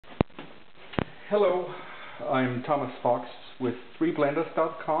Hello, I'm Thomas Fox with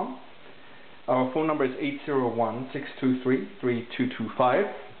 3blenders.com. Our phone number is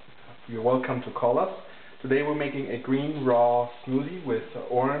 801-623-3225. You're welcome to call us. Today we're making a green raw smoothie with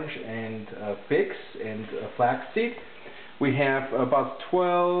orange and figs and flaxseed. We have about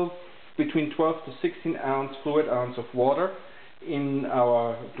between 12 to 16 ounce fluid ounce of water in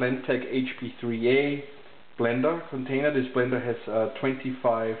our Blendtec HP3A Blender container. This blender has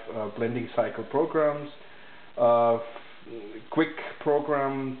 25 blending cycle programs, quick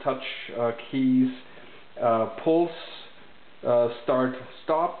program, touch keys, pulse, start,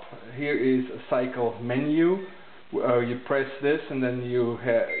 stop. Here is a cycle menu. You press this and then you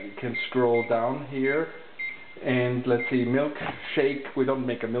can scroll down here. And let's see, milkshake. We don't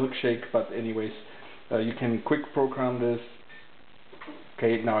make a milkshake, but anyways, you can quick program this.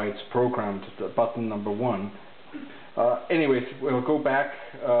 Okay, now it's programmed, button number 1. Anyways, we'll go back.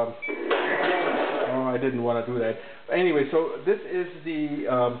 Oh, I didn't want to do that. Anyway, so this is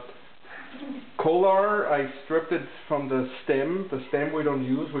the collar. I stripped it from the stem. The stem we don't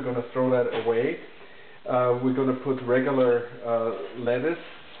use. We're going to throw that away. We're going to put regular lettuce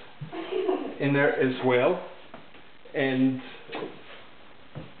in there as well. And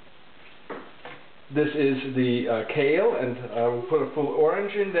this is the kale, and we'll put a full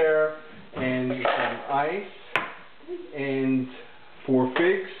orange in there, and some ice, and 4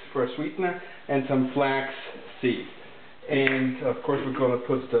 figs for a sweetener, and some flax seed. And of course we're going to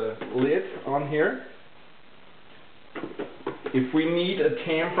put the lid on here. If we need a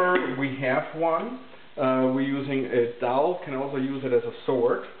tamper, we have one. We're using a dowel. Can also use it as a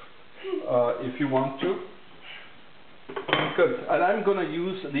sword if you want to. Good. And I'm going to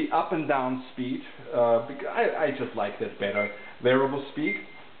use the up and down speed because I just like that better. Variable speed.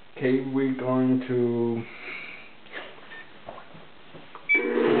 Okay, we're going to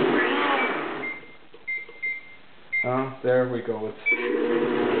there we go.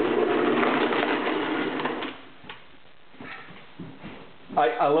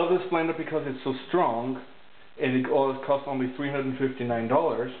 I love this blender because it's so strong, and it costs only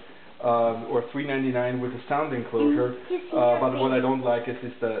 $359. Or $3.99 with a sound enclosure, but what I don't like is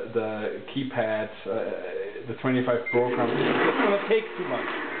the keypads, the 25 programs. It's going to take too much.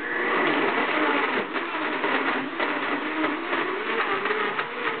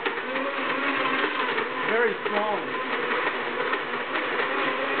 Very strong.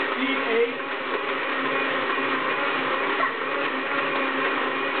 Speed 8.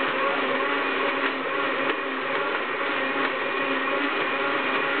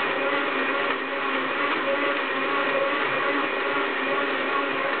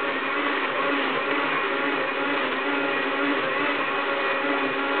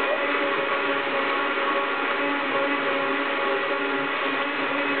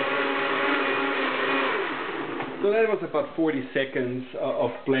 So that was about 40 seconds of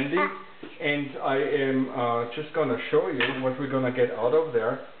blending, and I am just going to show you what we're going to get out of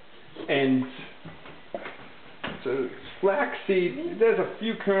there. And so flaxseed, there's a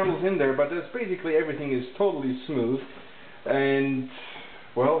few kernels in there, but there's basically everything is totally smooth. And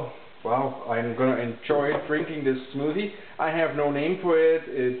well, wow, I'm going to enjoy drinking this smoothie. I have no name for it.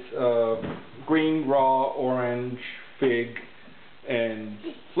 It's green, raw, orange, fig, and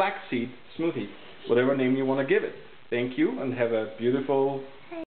flaxseed smoothie. Whatever name you want to give it. Thank you, and have a beautiful